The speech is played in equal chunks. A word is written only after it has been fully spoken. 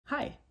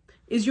Hi.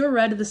 Is your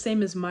red the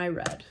same as my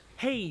red?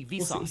 Hey,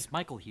 Vsauce,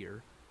 Michael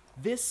here.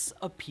 This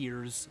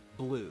appears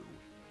blue.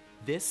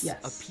 This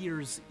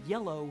appears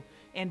yellow,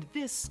 and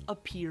this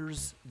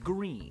appears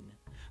green.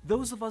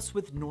 Those of us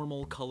with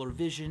normal color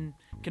vision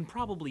can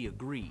probably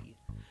agree,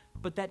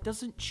 but that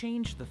doesn't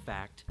change the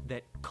fact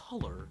that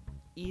color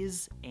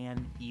is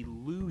an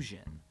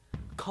illusion.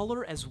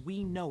 Color as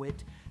we know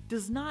it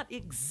does not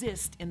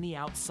exist in the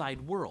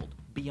outside world,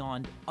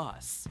 beyond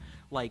us,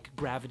 like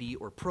gravity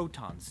or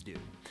protons do.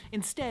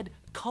 Instead,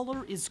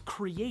 color is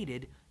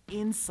created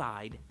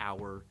inside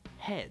our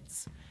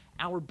heads.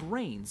 Our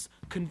brains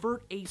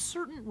convert a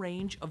certain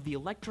range of the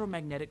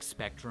electromagnetic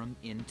spectrum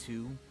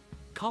into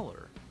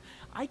color.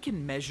 I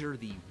can measure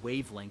the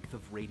wavelength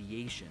of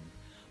radiation,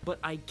 but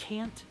I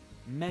can't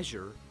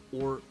measure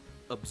or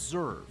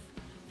observe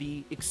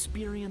the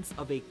experience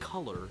of a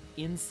color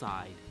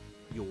inside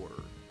your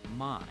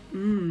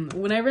mind.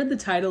 When I read the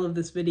title of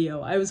this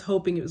video, I was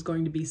hoping it was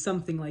going to be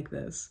something like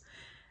this.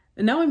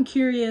 And now I'm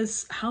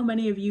curious how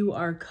many of you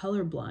are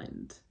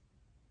colorblind.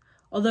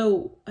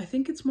 Although, I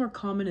think it's more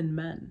common in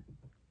men.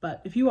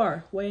 But if you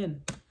are, weigh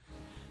in.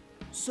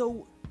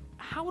 So,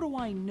 how do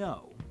I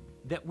know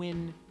that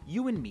when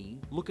you and me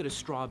look at a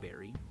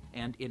strawberry,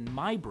 and in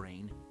my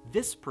brain,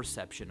 this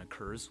perception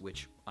occurs,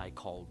 which I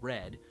call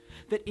red,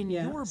 that in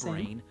your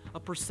brain, a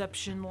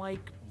perception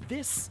like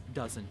this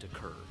doesn't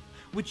occur?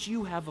 Which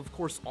you have, of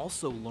course,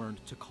 also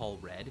learned to call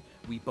red.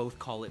 We both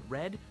call it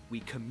red, we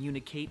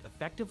communicate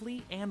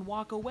effectively, and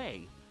walk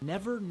away,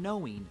 never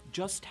knowing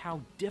just how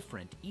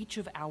different each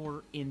of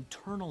our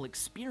internal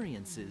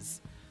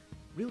experiences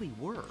really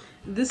were.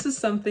 This is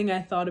something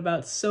I thought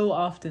about so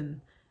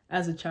often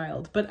as a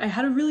child, but I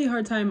had a really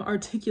hard time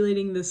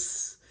articulating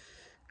this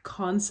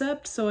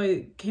concept, so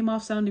I came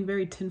off sounding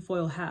very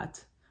tinfoil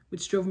hat,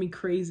 which drove me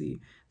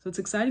crazy. So it's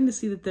exciting to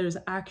see that there's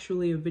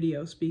actually a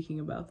video speaking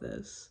about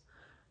this.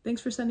 Thanks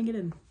for sending it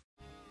in.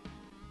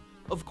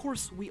 Of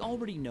course, we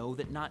already know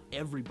that not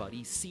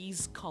everybody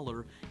sees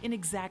color in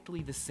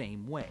exactly the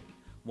same way.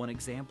 One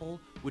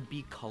example would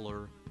be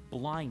color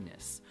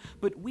blindness.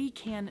 But we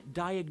can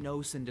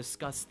diagnose and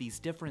discuss these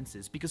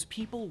differences because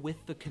people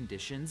with the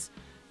conditions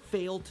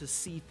fail to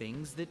see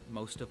things that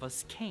most of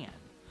us can.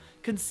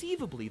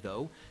 Conceivably,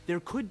 though,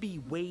 there could be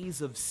ways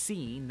of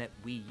seeing that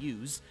we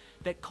use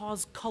that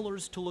cause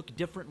colors to look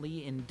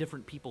differently in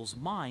different people's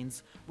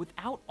minds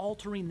without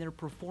altering their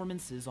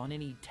performances on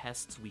any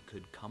tests we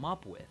could come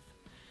up with.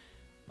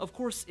 Of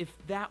course, if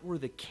that were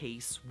the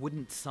case,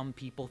 wouldn't some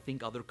people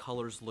think other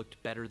colors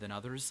looked better than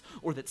others,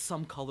 or that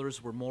some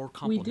colors were more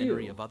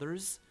complementary of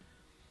others?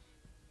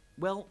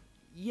 Well,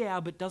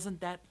 yeah, but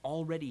doesn't that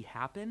already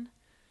happen?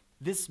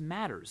 This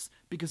matters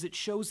because it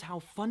shows how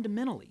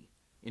fundamentally,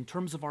 in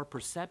terms of our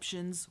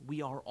perceptions, we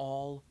are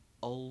all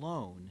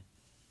alone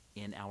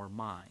in our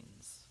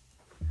minds.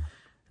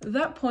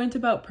 That point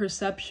about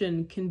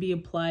perception can be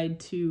applied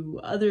to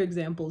other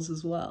examples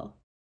as well.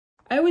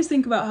 I always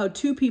think about how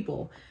two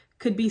people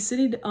could be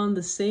seated on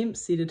the same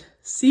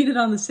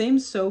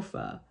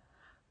sofa,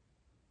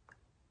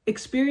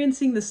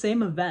 experiencing the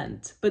same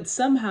event, but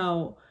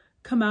somehow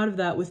come out of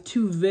that with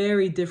two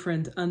very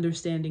different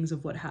understandings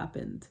of what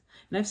happened.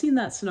 And I've seen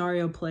that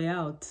scenario play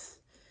out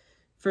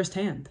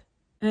firsthand.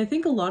 And I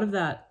think a lot of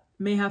that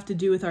may have to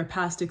do with our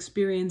past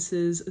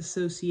experiences,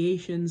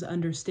 associations,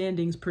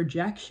 understandings,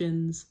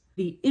 projections,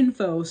 the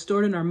info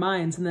stored in our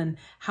minds, and then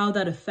how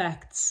that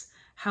affects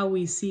how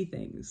we see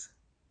things.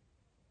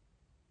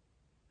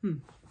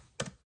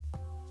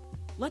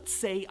 Let's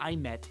say I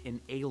met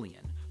an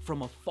alien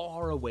from a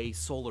faraway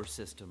solar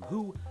system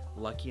who,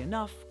 lucky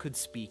enough, could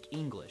speak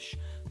English,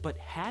 but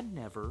had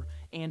never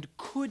and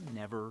could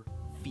never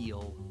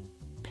feel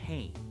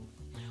pain.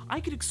 I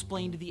could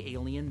explain to the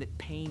alien that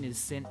pain is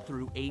sent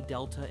through A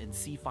delta and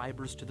C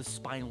fibers to the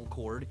spinal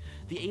cord.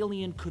 The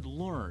alien could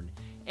learn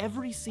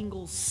every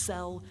single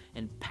cell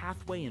and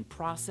pathway and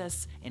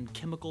process and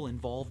chemical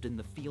involved in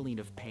the feeling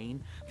of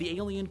pain. The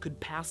alien could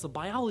pass a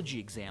biology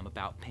exam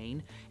about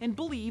pain and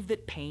believe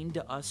that pain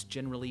to us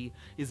generally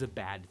is a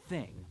bad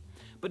thing.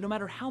 But no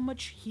matter how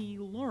much he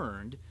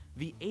learned,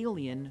 the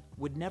alien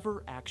would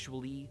never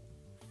actually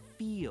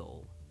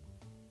feel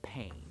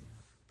pain.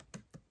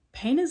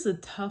 Pain is a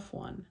tough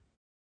one.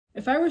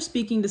 If I were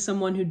speaking to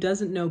someone who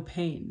doesn't know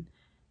pain,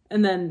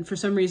 and then for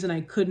some reason I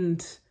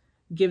couldn't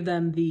give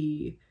them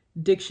the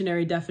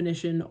dictionary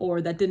definition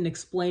or that didn't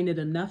explain it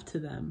enough to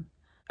them,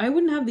 I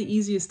wouldn't have the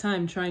easiest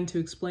time trying to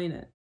explain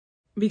it.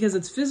 Because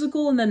it's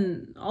physical and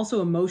then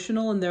also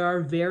emotional, and there are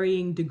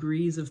varying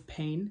degrees of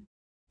pain.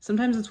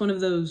 Sometimes it's one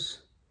of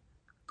those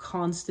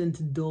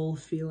constant dull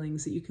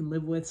feelings that you can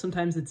live with.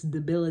 Sometimes it's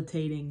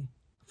debilitating.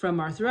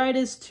 From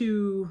arthritis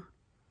to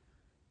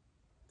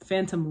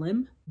phantom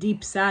limb,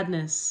 deep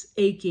sadness,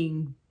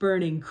 aching,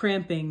 burning,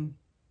 cramping.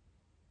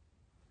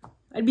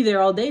 I'd be there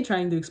all day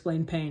trying to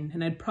explain pain,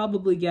 and I'd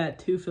probably get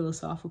too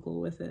philosophical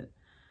with it,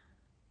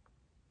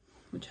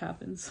 which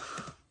happens.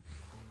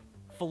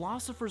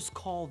 Philosophers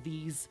call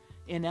these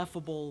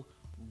ineffable,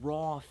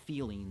 raw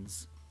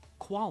feelings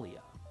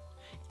qualia.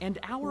 And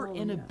our Oh,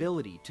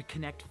 inability to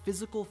connect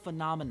physical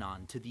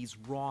phenomenon to these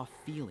raw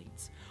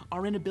feelings,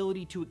 our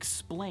inability to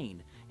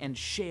explain and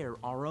share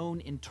our own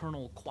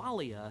internal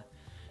qualia,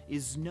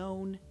 is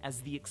known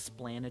as the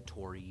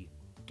explanatory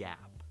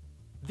gap.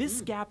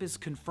 This gap is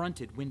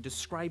confronted when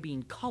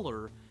describing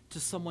color to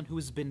someone who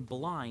has been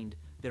blind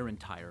their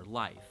entire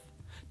life.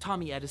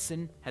 Tommy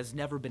Edison has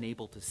never been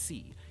able to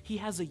see. He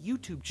has a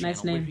YouTube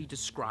channel where he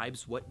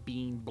describes what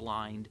being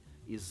blind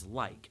is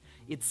like.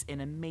 It's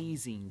an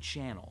amazing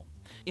channel.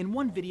 In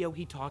one video,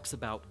 he talks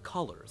about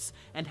colors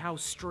and how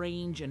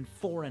strange and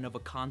foreign of a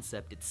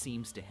concept it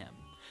seems to him.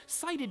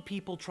 Sighted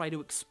people try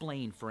to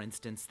explain, for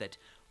instance, that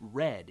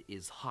red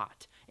is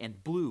hot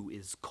and blue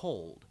is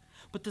cold.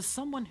 But to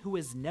someone who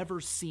has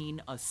never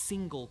seen a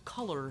single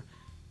color,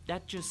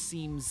 that just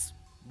seems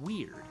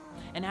weird.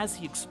 And as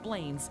he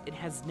explains, it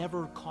has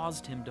never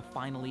caused him to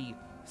finally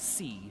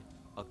see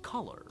a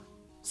color.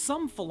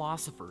 Some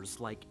philosophers,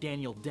 like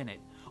Daniel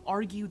Dennett,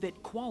 argue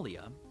that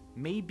qualia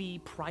may be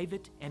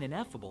private and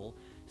ineffable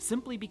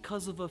simply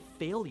because of a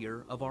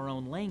failure of our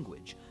own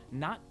language,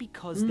 not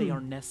because they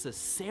are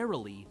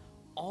necessarily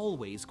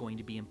always going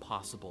to be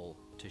impossible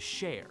to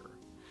share.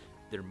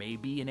 There may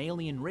be an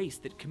alien race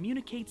that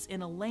communicates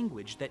in a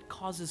language that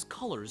causes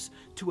colors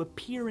to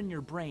appear in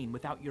your brain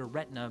without your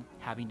retina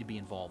having to be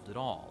involved at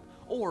all,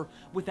 or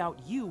without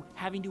you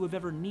having to have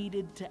ever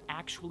needed to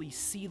actually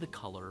see the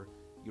color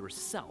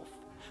yourself.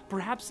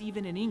 Perhaps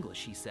even in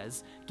English, he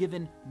says,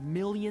 given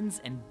millions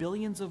and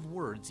billions of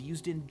words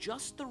used in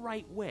just the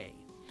right way,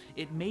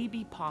 it may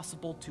be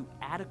possible to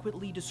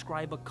adequately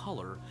describe a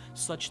color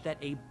such that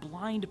a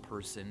blind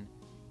person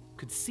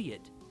could see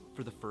it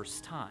for the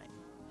first time.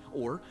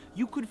 Or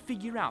you could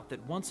figure out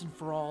that once and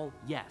for all,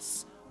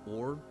 yes,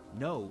 or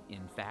no,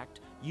 in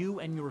fact, you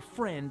and your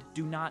friend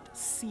do not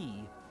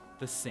see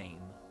the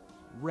same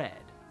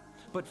red.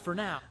 But for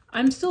now,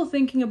 I'm still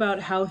thinking about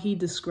how he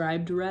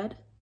described red.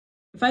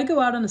 If I go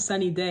out on a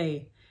sunny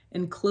day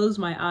and close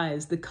my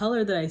eyes, the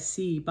color that I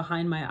see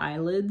behind my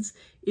eyelids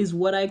is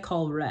what I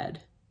call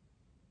red.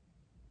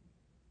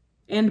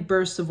 And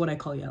bursts of what I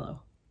call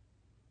yellow.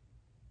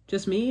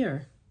 Just me,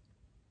 or?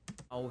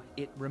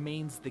 it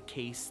remains the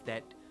case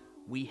that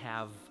we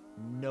have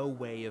no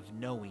way of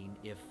knowing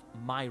if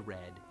my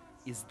red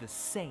is the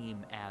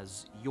same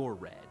as your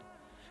red.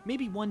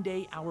 Maybe one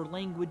day our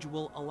language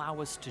will allow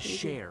us to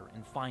share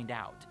and find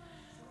out.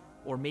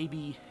 Or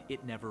maybe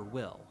it never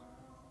will.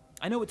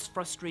 I know it's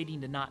frustrating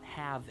to not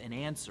have an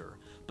answer,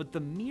 but the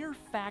mere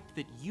fact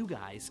that you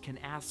guys can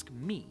ask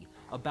me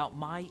about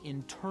my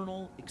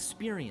internal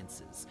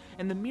experiences,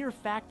 and the mere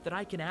fact that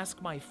I can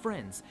ask my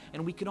friends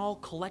and we can all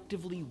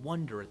collectively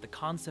wonder at the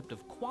concept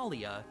of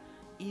qualia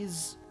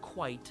is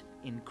quite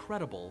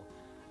incredible,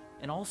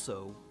 and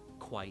also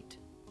quite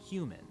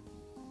human.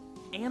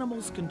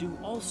 Animals can do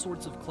all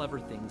sorts of clever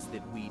things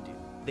that we do.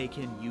 They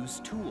can use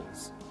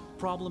tools,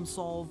 problem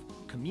solve,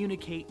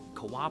 communicate,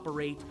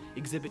 cooperate,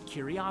 exhibit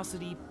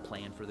curiosity,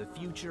 plan for the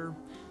future.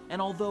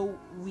 And although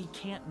we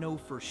can't know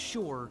for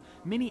sure,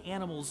 many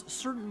animals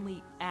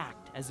certainly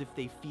act as if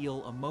they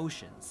feel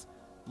emotions,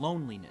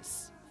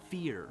 loneliness,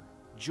 fear,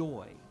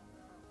 joy.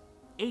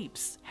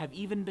 Apes have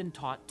even been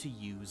taught to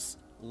use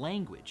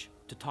language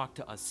to talk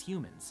to us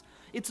humans.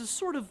 It's a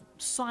sort of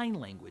sign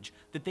language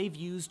that they've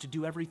used to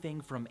do everything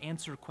from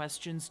answer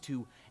questions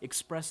to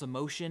express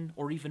emotion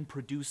or even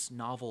produce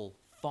novel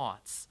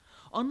thoughts.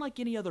 Unlike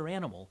any other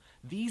animal,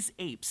 these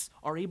apes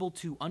are able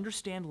to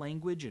understand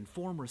language and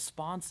form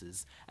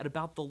responses at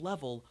about the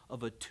level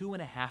of a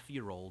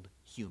 2.5-year-old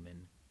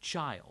human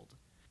child.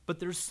 But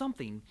there's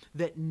something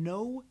that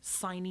no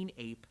signing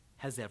ape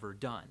has ever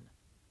done.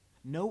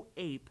 No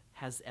ape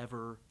has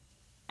ever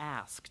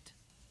asked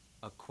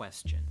a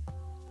question.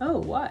 Oh,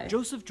 why?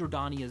 Joseph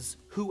Jordania's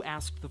Who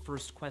Asked the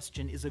First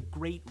Question is a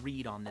great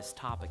read on this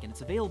topic, and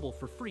it's available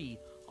for free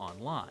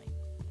online.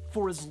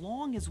 For as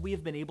long as we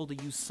have been able to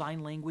use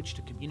sign language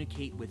to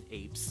communicate with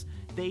apes,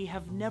 they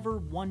have never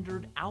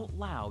wondered out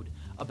loud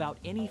about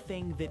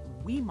anything that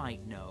we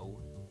might know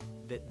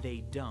that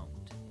they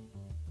don't.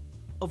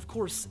 Of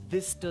course,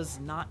 this does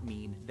not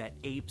mean that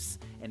apes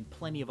and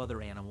plenty of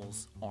other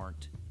animals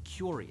aren't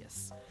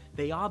curious.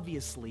 They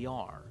obviously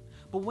are.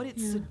 But what it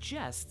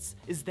suggests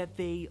is that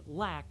they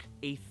lack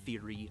a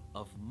theory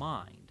of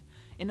mind,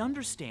 an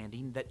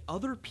understanding that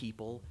other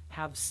people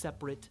have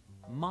separate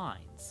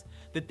minds,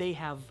 that they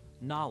have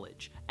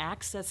knowledge,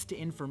 access to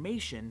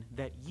information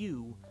that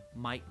you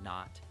might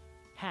not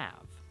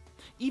have.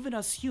 Even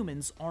us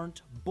humans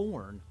aren't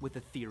born with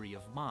a theory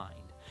of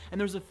mind,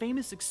 and there's a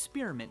famous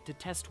experiment to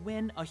test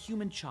when a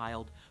human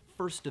child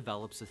first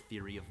develops a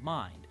theory of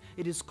mind.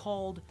 It is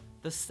called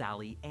the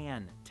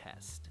Sally-Ann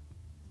test.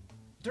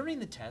 During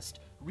the test,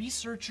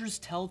 researchers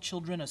tell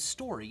children a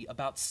story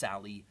about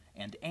Sally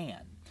and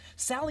Ann.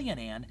 Sally and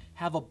Ann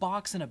have a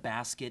box and a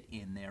basket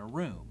in their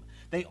room.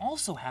 They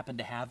also happen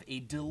to have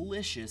a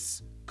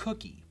delicious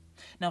cookie.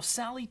 Now,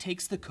 Sally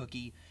takes the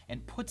cookie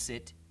and puts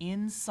it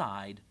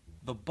inside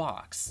the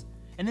box,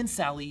 and then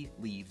Sally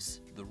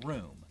leaves the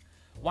room.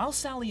 While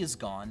Sally is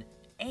gone,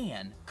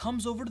 Ann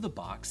comes over to the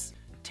box,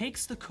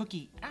 takes the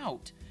cookie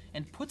out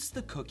and puts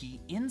the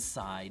cookie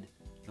inside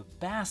the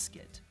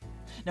basket.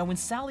 Now, when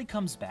Sally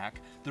comes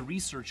back, the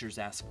researchers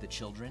ask the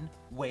children,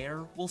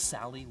 where will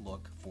Sally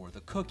look for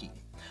the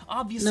cookie?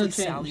 Obviously, No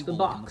change, Sally the will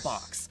look in box. the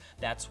box.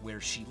 That's where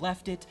she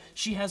left it.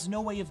 She has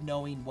no way of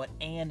knowing what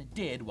Anne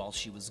did while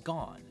she was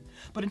gone.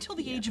 But until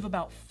the age of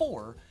about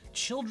 4,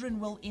 children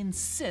will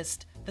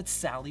insist that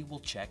Sally will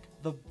check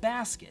the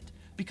basket,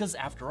 because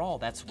after all,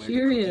 that's where the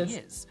cookie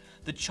is.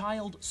 The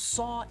child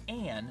saw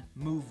Anne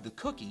move the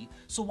cookie,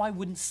 so why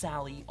wouldn't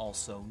Sally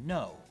also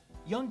know?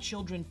 Young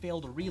children fail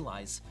to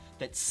realize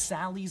that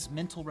Sally's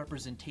mental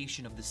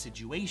representation of the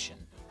situation,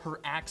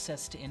 her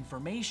access to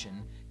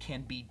information,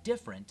 can be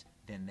different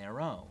than their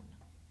own.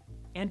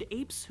 And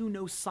apes who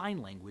know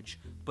sign language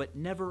but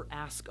never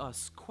ask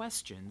us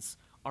questions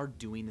are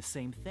doing the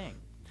same thing.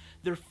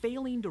 They're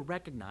failing to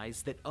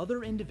recognize that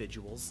other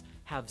individuals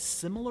have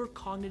similar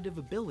cognitive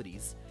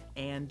abilities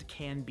and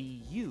can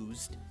be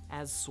used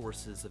as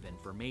sources of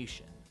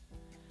information.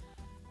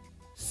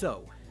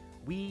 So,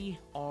 we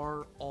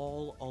are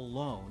all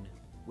alone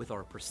with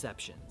our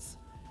perceptions.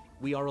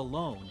 We are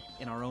alone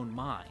in our own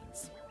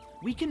minds.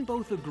 We can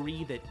both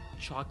agree that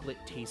chocolate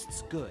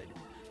tastes good,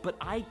 but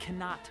I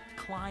cannot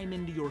climb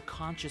into your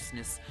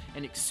consciousness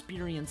and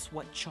experience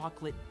what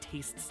chocolate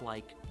tastes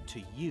like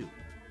to you.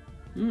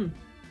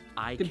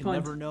 I can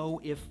never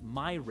know if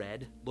my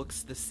red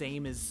looks the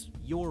same as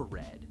your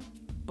red,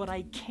 but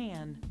I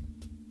can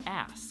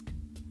ask.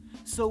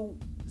 So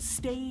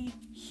stay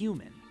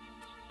human.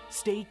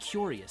 Stay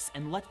curious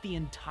and let the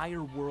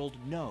entire world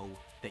know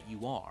that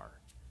you are.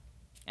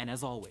 And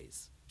as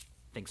always,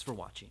 thanks for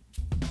watching.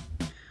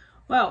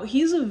 Wow,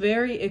 he's a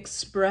very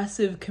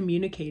expressive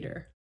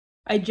communicator.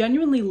 I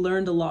genuinely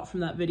learned a lot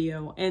from that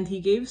video, and he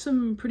gave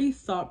some pretty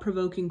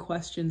thought-provoking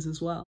questions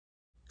as well.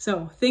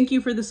 So, thank you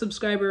for the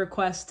subscriber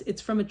request.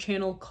 It's from a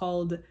channel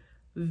called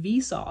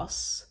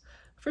Vsauce.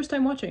 First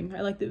time watching,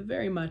 I liked it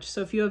very much.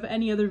 So if you have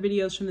any other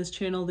videos from this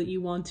channel that you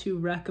want to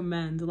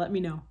recommend, let me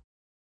know.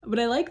 But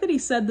I like that he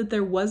said that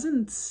there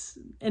wasn't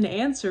an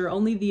answer,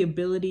 only the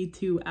ability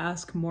to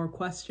ask more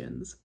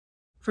questions.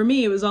 For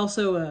me, it was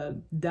also a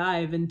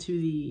dive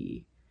into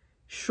the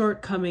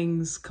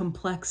shortcomings,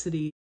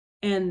 complexity,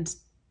 and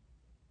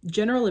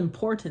general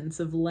importance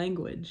of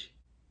language,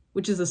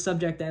 which is a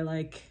subject I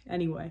like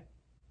anyway.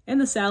 And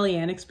the Sally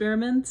Ann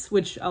experiment,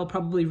 which I'll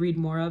probably read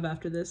more of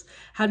after this,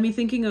 had me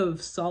thinking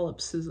of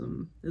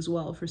solipsism as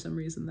well for some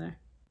reason there.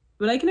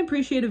 But I can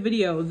appreciate a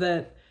video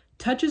that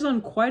touches on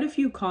quite a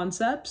few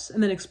concepts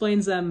and then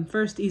explains them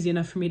first easy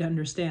enough for me to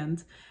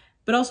understand,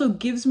 but also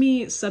gives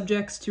me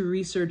subjects to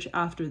research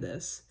after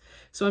this.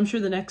 So I'm sure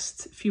the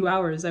next few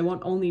hours I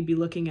won't only be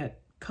looking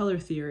at color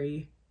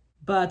theory,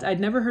 but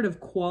I'd never heard of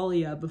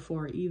qualia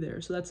before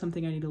either, so that's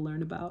something I need to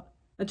learn about.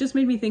 That just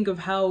made me think of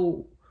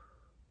how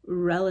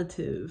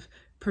relative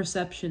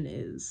perception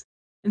is.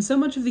 And so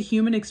much of the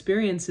human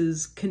experience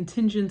is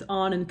contingent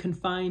on and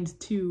confined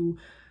to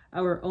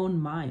our own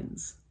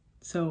minds.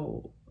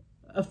 So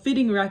a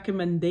fitting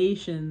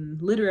recommendation,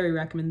 literary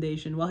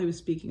recommendation, while he was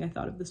speaking, I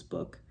thought of this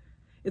book.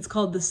 It's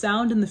called The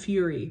Sound and the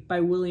Fury by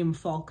William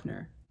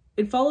Faulkner.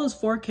 It follows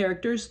 4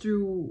 characters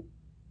through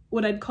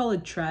what I'd call a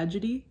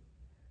tragedy,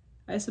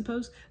 I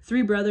suppose.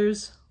 3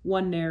 brothers,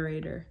 1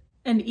 narrator.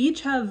 And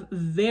each have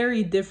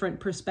very different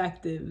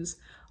perspectives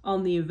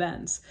on the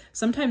events.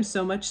 Sometimes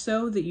so much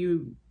so that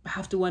you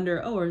have to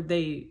wonder, oh, are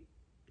they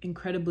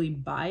incredibly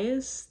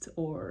biased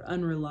or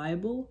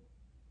unreliable?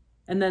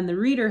 And then the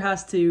reader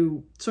has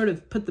to sort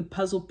of put the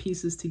puzzle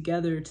pieces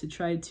together to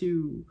try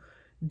to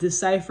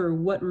decipher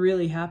what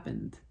really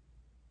happened.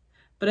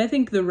 But I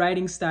think the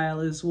writing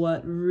style is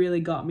what really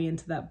got me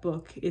into that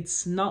book.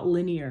 It's not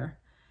linear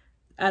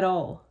at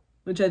all,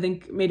 which I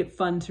think made it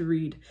fun to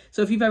read.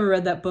 So if you've ever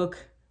read that book,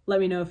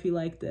 let me know if you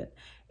liked it.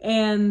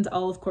 And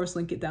I'll of course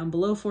link it down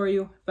below for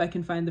you. If I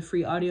can find the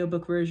free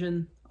audiobook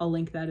version, I'll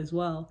link that as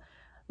well.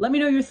 Let me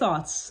know your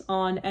thoughts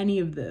on any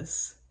of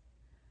this.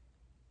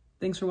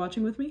 Thanks for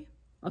watching with me.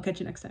 I'll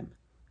catch you next time.